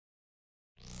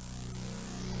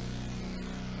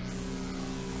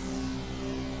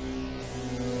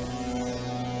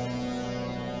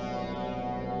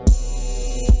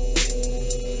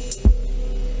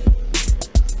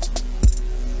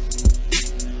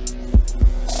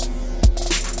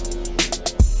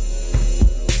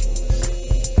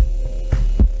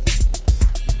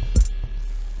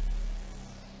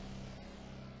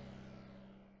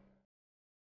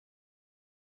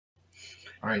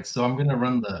right, so I'm gonna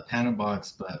run the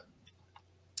PanaBox, but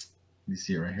you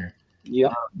see it right here.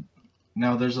 Yep.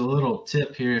 Now there's a little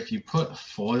tip here. If you put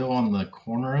foil on the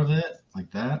corner of it like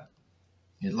that,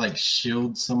 it like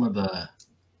shields some of the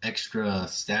extra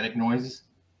static noise.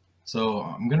 So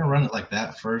I'm gonna run it like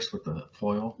that first with the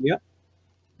foil. Yep.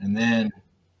 And then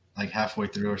like halfway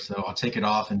through or so, I'll take it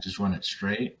off and just run it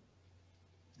straight,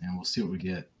 and we'll see what we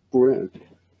get. Brilliant.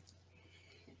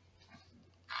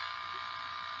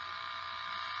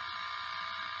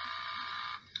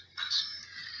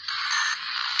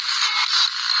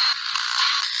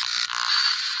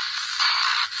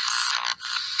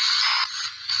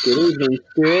 Good evening,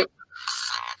 Stuart.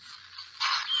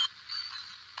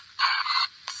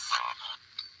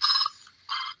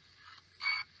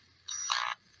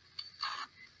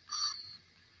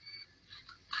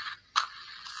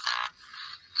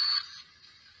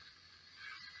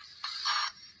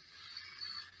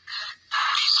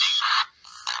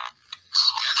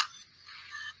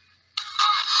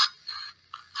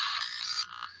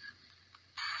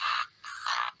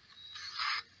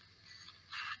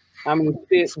 How many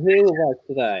spirits are here with us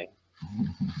today?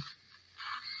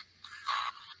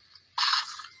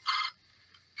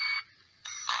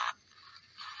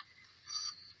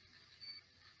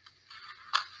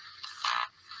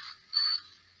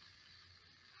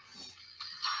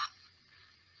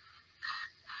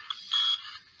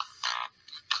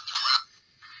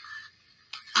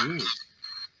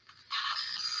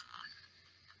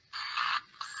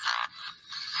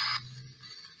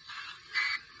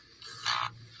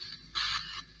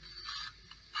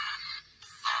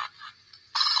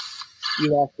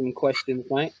 You ask some questions,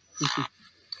 mate.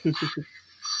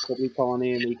 Probably can't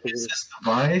hear me. Is this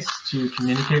device to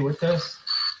communicate with us?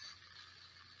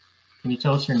 Can you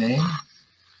tell us your name?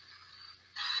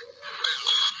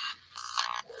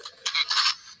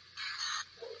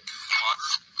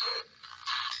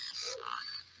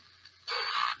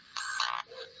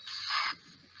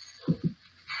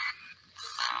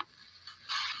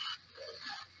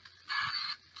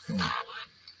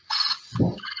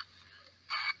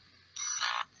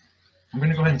 I'm going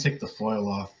to go ahead and take the foil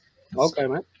off. Okay,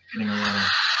 man. Getting a little...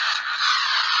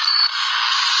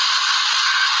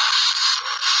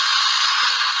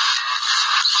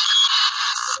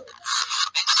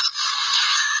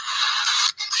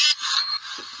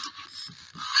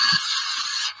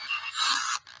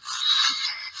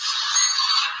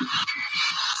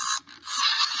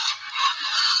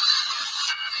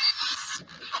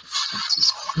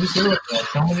 Who's here with us?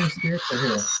 How many spirits are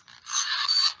here?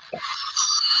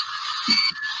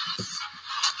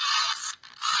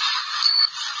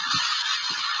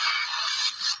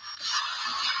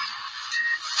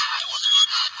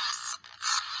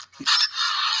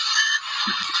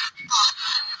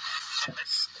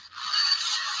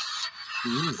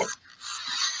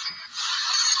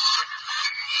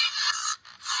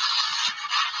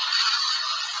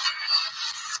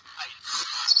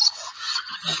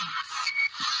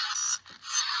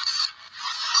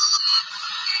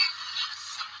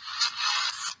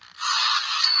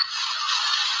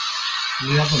 Do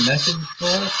you have a message for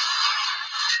us?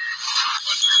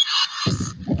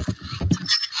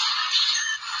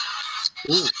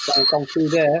 Ooh, don't come through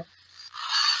there.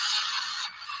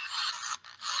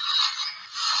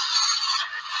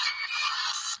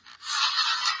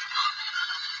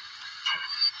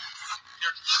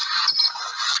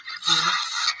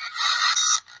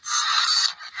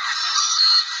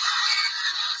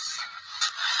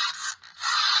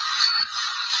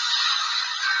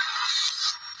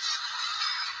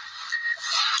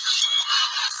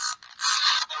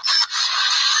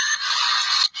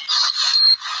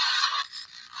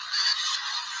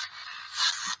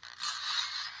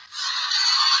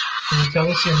 Can you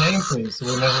tell us your name, please, so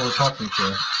we'll know who we're talking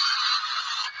to?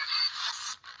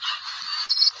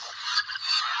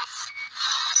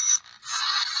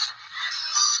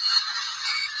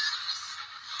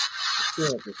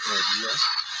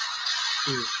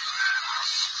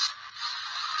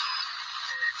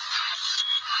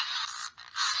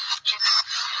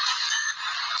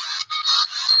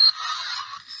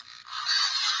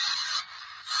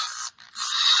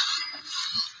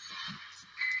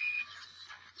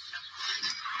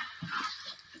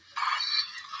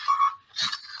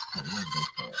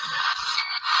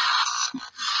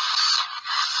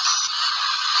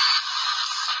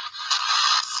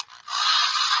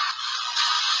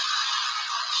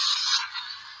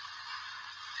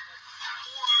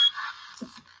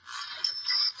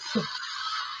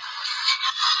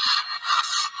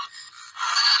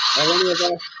 Are any of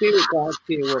our spirit guides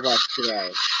here with us today?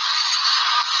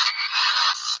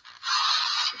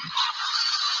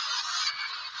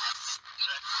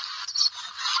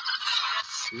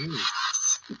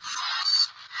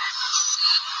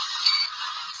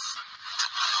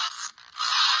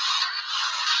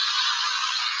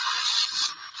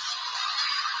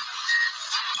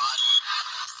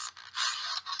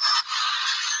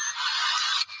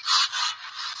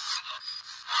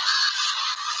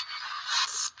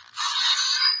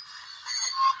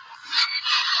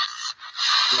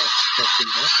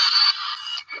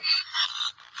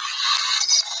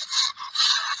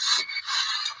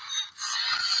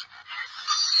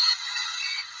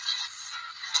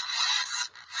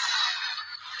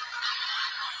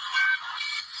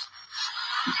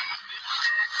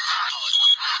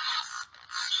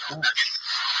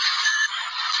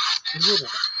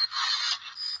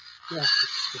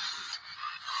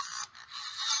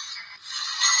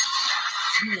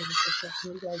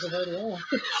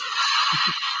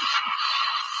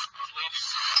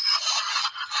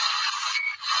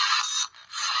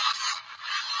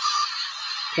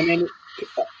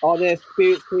 Are there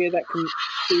spirits here that can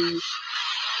see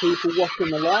people watching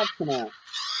the live tonight?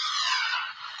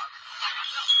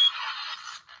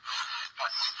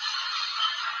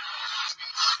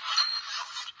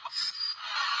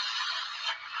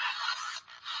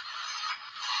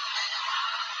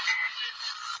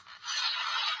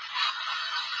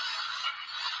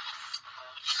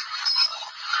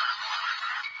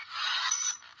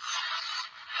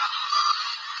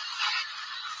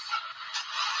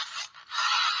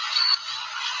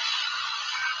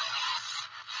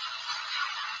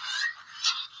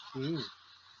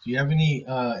 Do you have any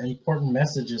important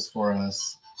messages for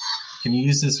us? Can you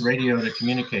use this radio to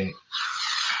communicate?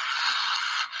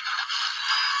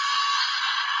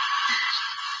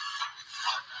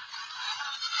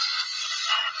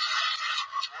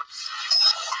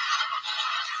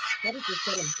 That is just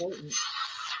so important.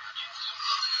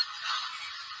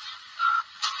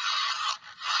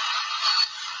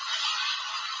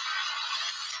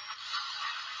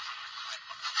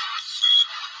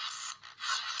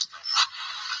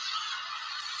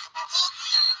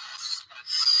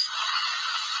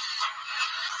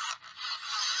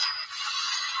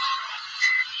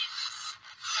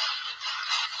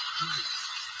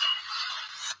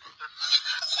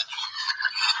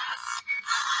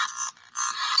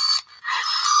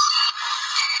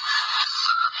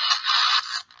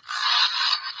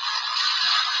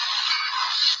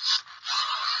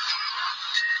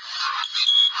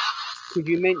 Could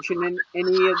you mention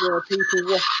any of the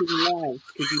people watching live?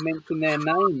 Could you mention their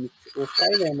names or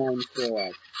say their names for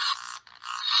us?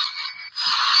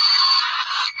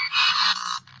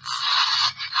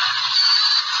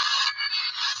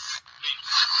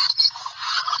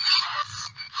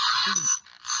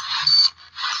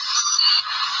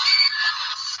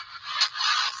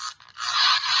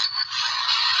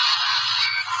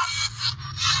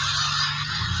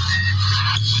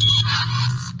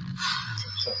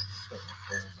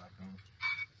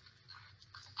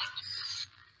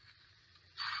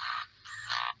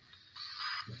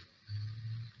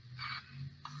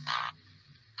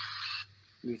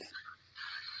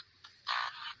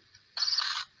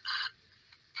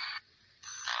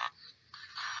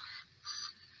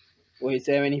 Or is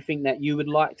there anything that you would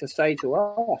like to say to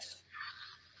us?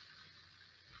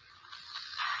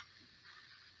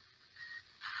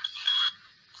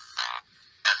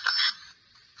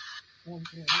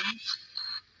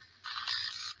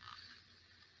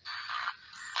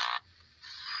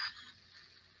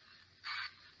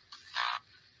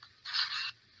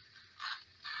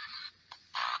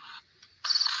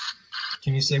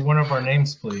 Can you say one of our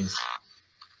names, please?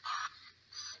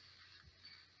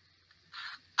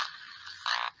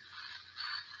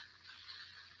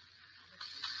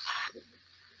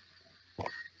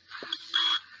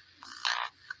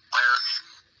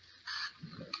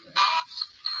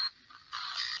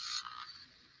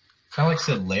 Kind of like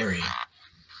said Larry.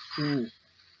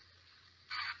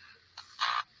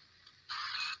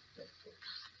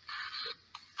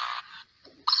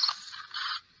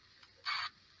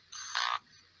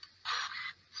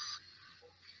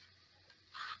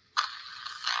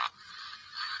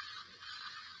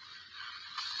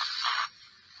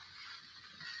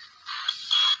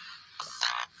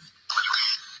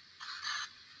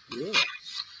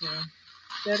 Yeah.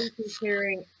 Daddy keeps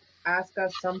hearing, ask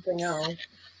us something else.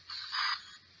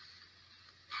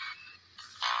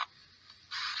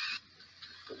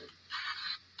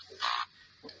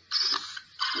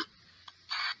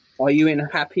 Are you in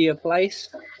a happier place?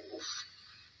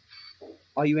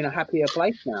 Are you in a happier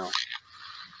place now?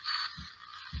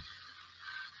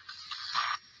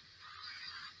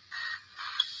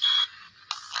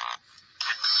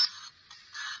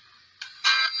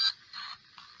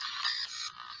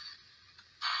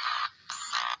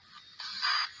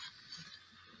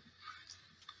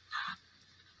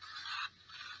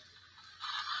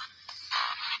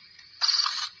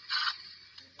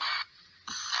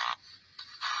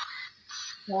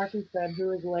 Kathy said,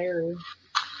 who is Larry?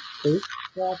 Who?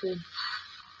 Kathy.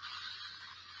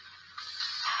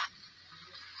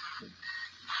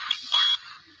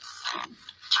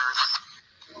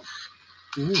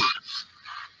 Mm.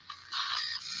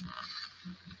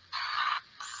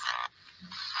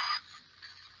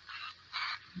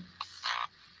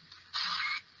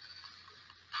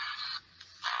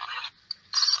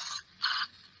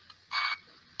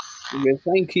 Yeah,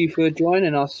 thank you for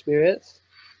joining us, spirits.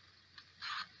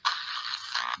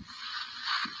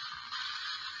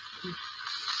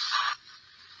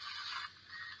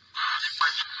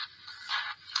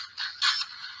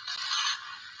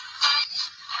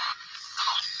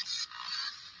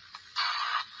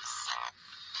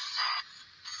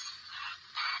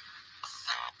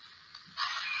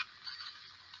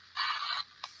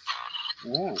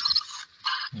 Right.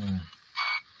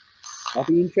 I'll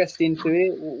be interested into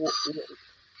it.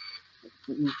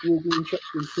 You'll be interested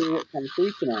to hear what comes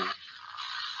through tonight.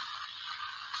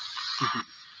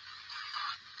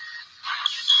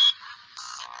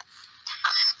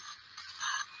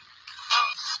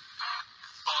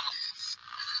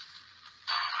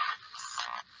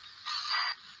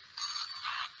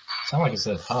 Sound like it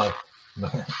said huff,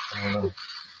 but I don't know.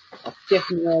 I've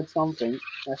definitely heard something,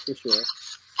 that's for sure.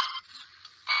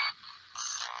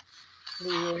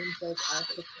 Lee Williams says,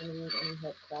 ask if anyone needs any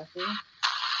help crossing.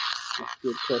 That's a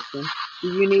good question. Do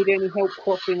you need any help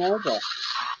crossing over?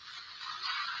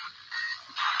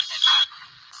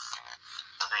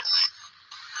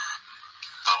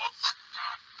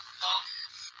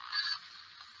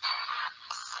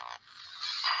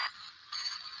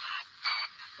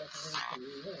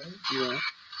 Yeah.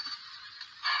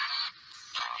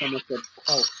 Someone said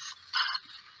pulse.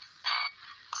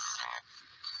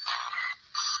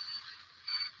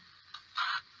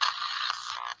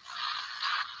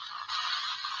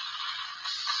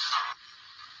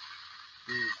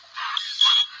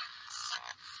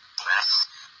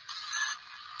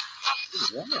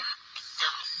 Yeah.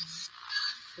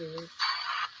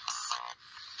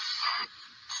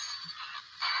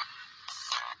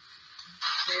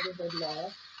 Neighborhood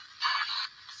law.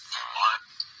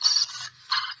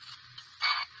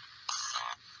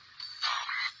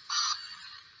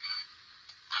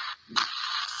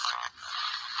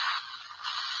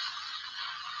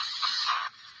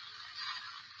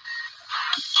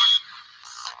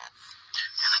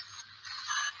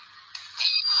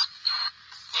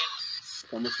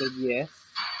 Someone said yes.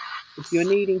 If you're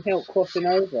needing help crossing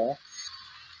over,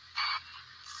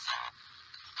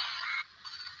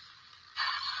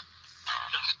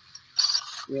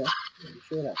 yeah, I'm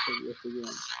sure that's a yes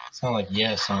again. Sound like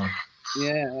yes, huh?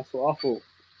 Yeah, that's what I thought.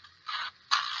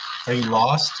 Are you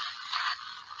lost?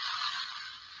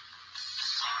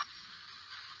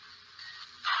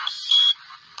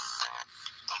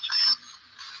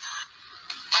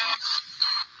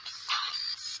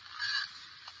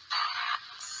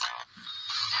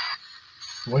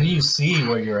 What do you see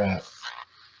where you're at?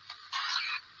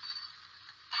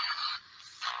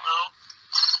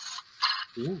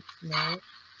 Yeah. No.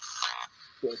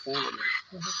 Good sound of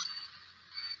it.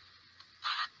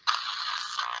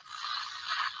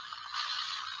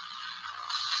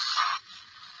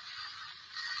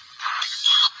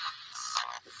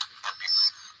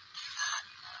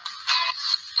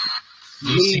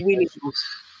 Do you see Willie. angels?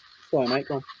 Sorry, mate,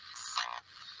 go on.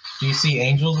 Do you see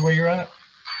angels where you're at?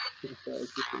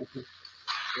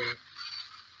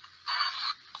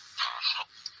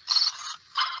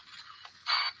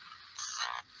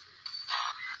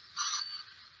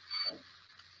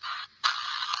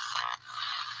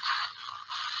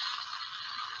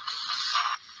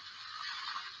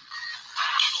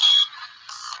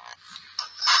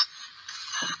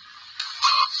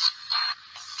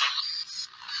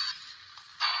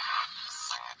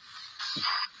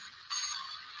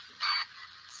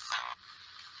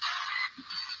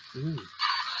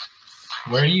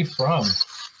 Where are you from?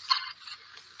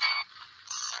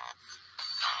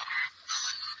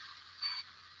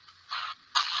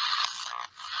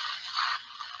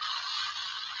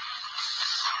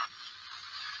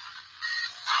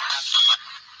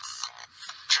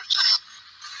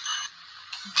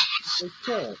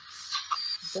 Okay.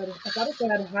 But I thought it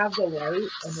said have the light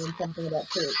and then something about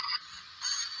church.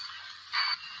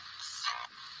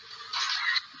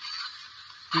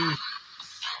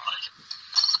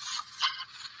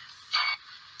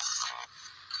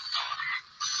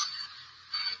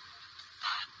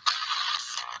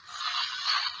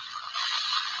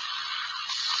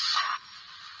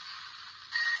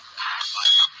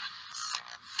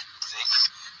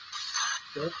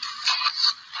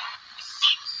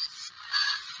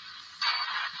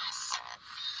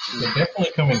 They're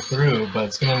definitely coming through, but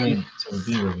it's going to need to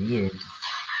be reviewed.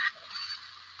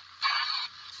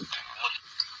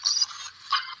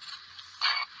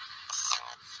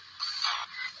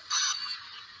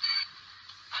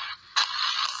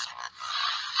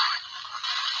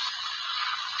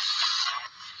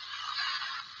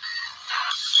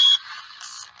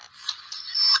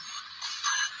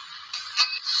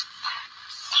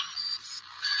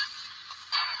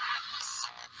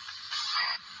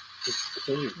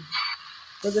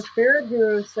 So the spirit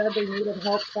guru said they needed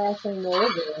help crossing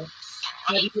over.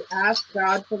 Have you asked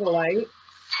God for the light?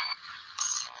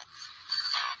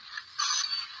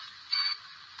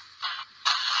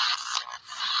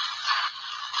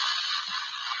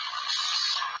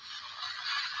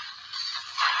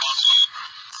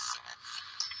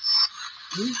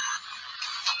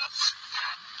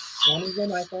 One of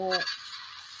them, I thought.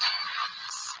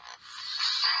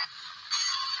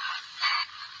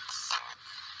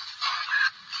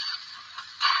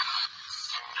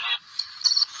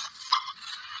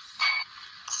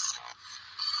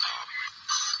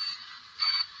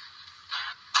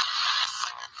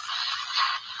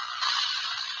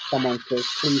 Someone says,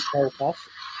 please help us.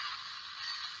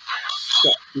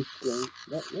 Get this thing.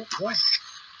 What?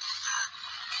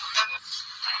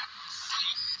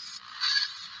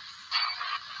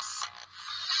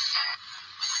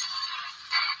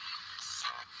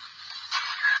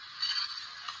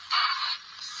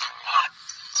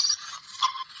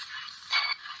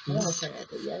 I want to turn it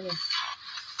to yellow.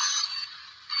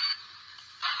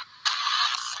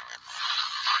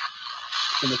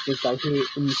 And it's just like here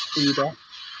in Cedar.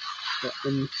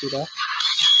 In Cedar.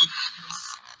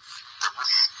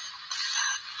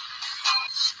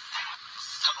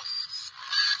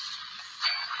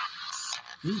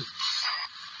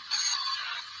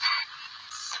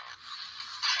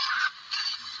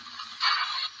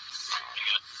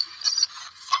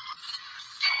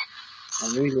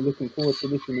 I'm really looking forward to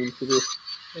listening to this.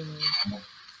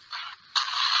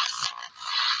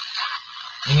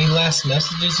 Any last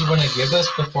messages you want to give us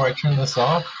before I turn this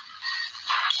off?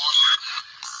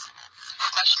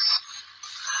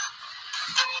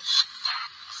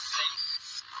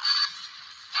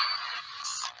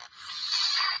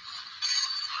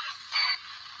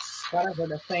 Thought I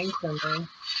heard a thing something.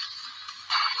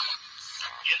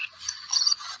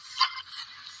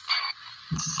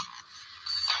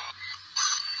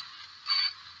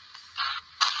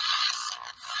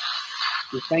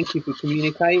 Well, thank you for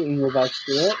communicating with us,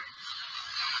 Stuart.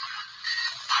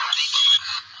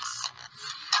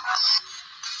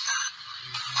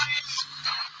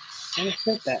 When I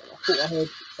said that, I thought I heard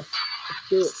a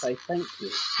Stuart say thank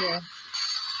you. Yeah.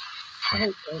 I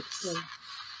hope so.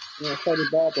 Yeah, so did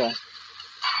Barbara.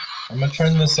 I'm going to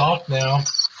turn this off now.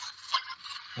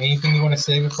 Anything you want to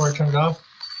say before I turn it off?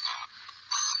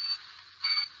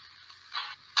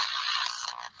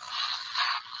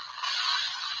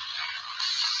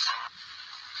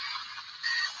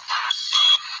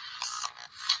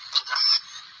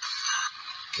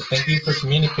 Thank you for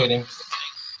communicating.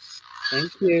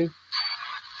 Thank you.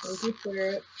 Thank you,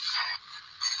 Spirit.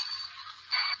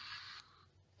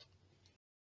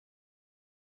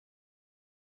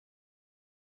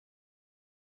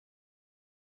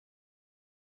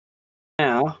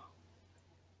 Now,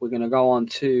 we're going to go on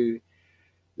to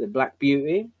the Black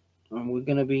Beauty, and we're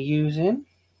going to be using,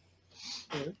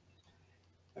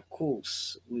 of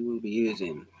course, we will be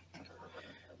using,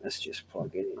 let's just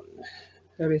plug it in.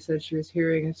 Debbie said she was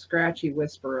hearing a scratchy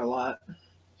whisper a lot.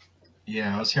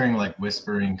 Yeah, I was hearing like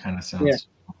whispering kind of sounds.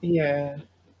 Yeah.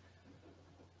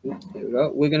 Here we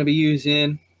go. We're going to be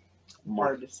using,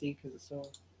 Hard to see because it's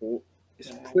so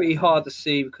it's pretty hard to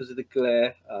see because of the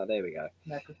glare. There we go.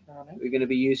 necrophonic. We're going to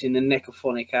be using the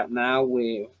Necrophonic app now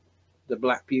with the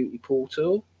Black Beauty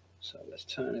portal. So let's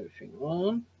turn everything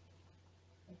on.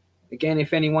 Again,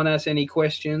 if anyone has any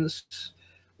questions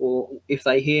or if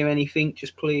they hear anything,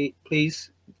 just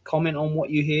please comment on what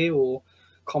you hear or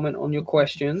comment on your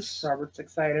questions. Robert's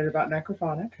excited about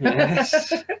necrophonic.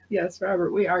 Yes. Yes,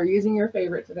 Robert, we are using your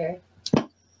favorite today.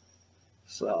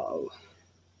 So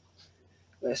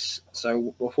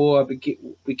before I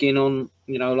begin on,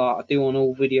 like I do on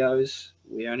all videos,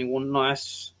 we only want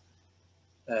nice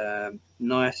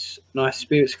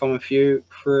spirits coming through,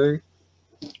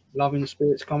 loving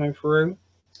spirits coming through,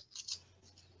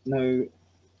 no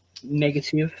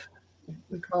negative.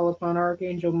 We call upon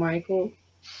Archangel Michael.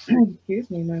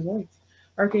 Excuse me, my voice.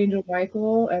 Archangel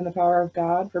Michael and the power of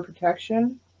God for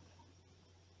protection.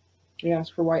 We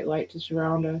ask for white light to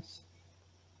surround us.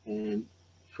 And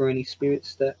for any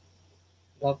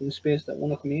loving spirits that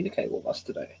want to communicate with us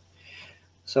today.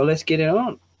 So let's get it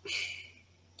on.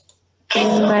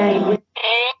 I'm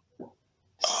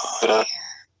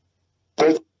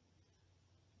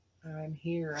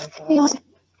here. I thought.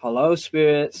 Hello,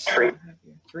 spirits. I have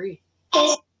you. 3.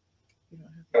 You don't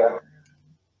have your,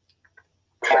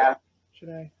 should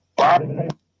I?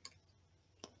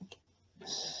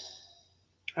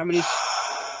 How many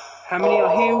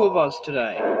are here with us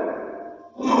today?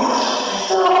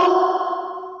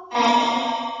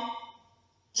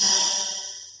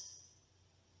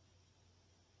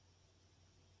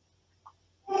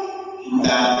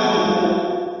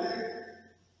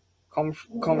 Come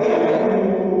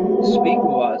forward, speak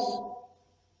with us.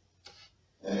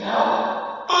 I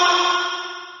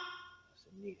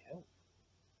need help.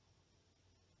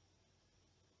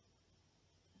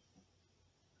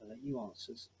 I'll let you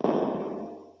answer.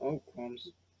 Oh, crumbs.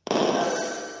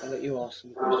 I'll let you ask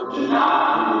some questions.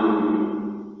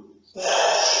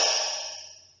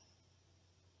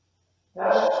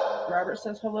 Robert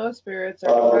says, hello, spirits. Are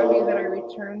you happy that I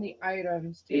returned the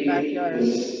items to the backyard?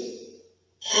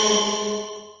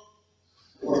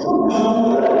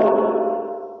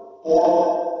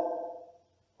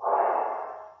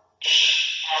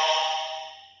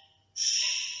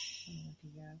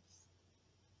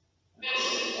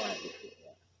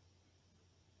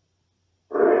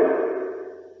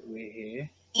 We're here.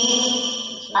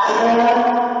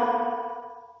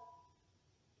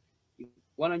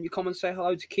 Why don't you come and say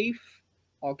hello to Keith,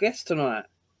 our guest tonight?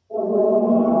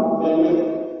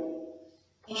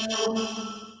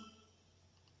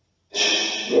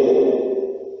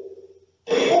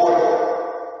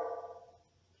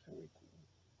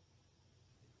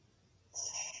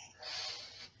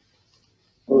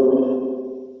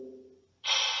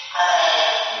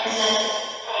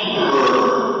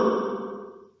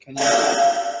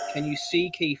 Can you see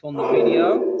Keith on the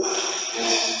video?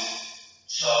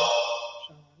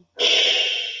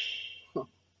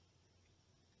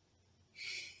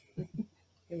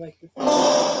 You like this?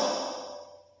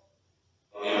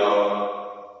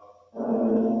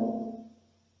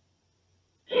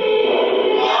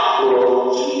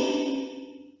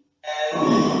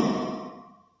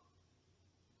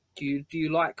 Do you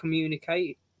like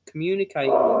communicating with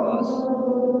us?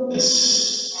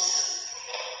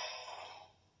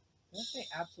 Did I say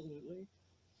absolutely?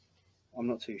 I'm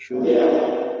not too sure.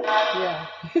 Yeah.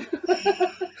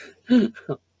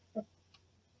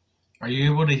 Are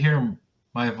you able to hear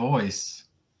my voice?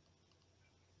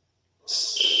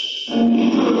 I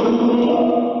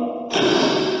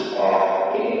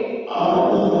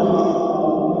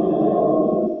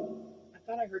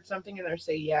thought I heard something in there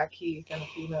say, yeah, Keith, in a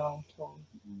female tone.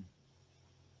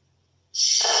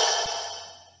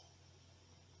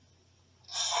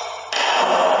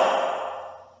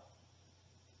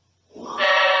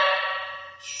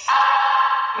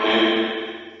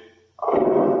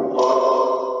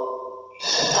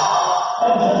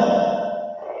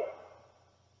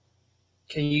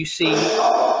 Can you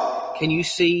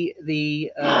see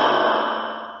the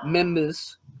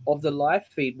members of the live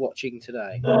feed watching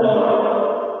today?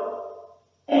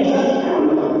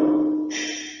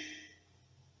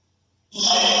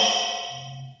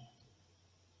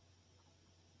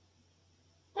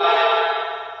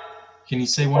 Can you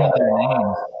say one of their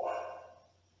names?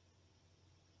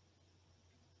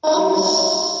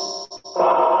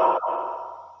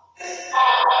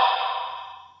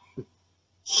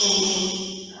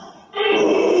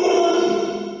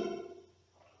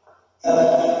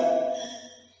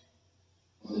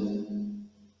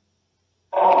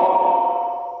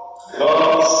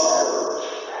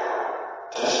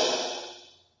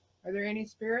 Are there any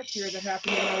spirits here that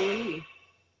happen to know Lee?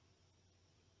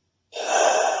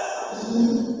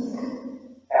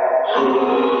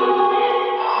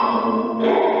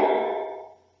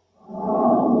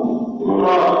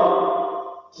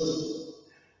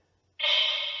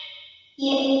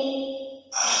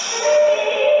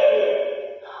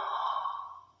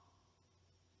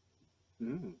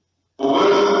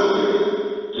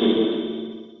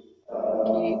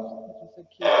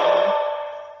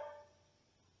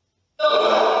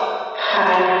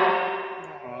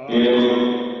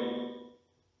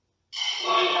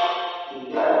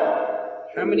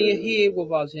 How many are here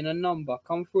with us in a number?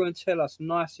 Come through and tell us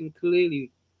nice and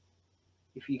clearly,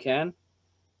 if you can.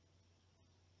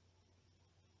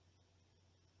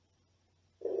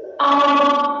 I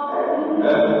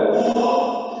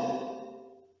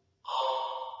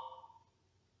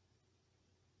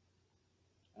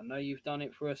know you've done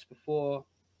it for us before.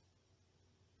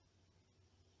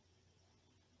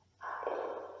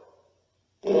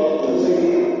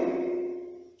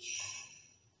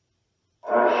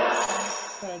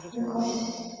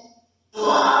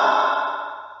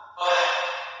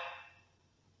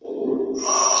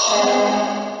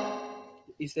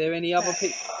 Is there any other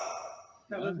people?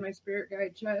 That was my spirit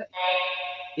guide, Chet.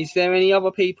 Is there any other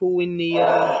people in the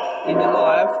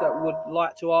live that would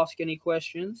like to ask any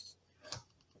questions?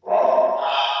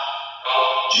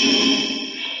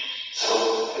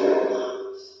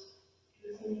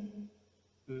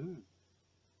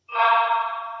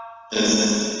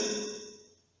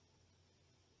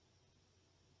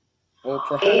 Or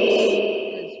perhaps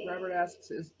Robert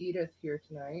asks, is Edith here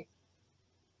tonight?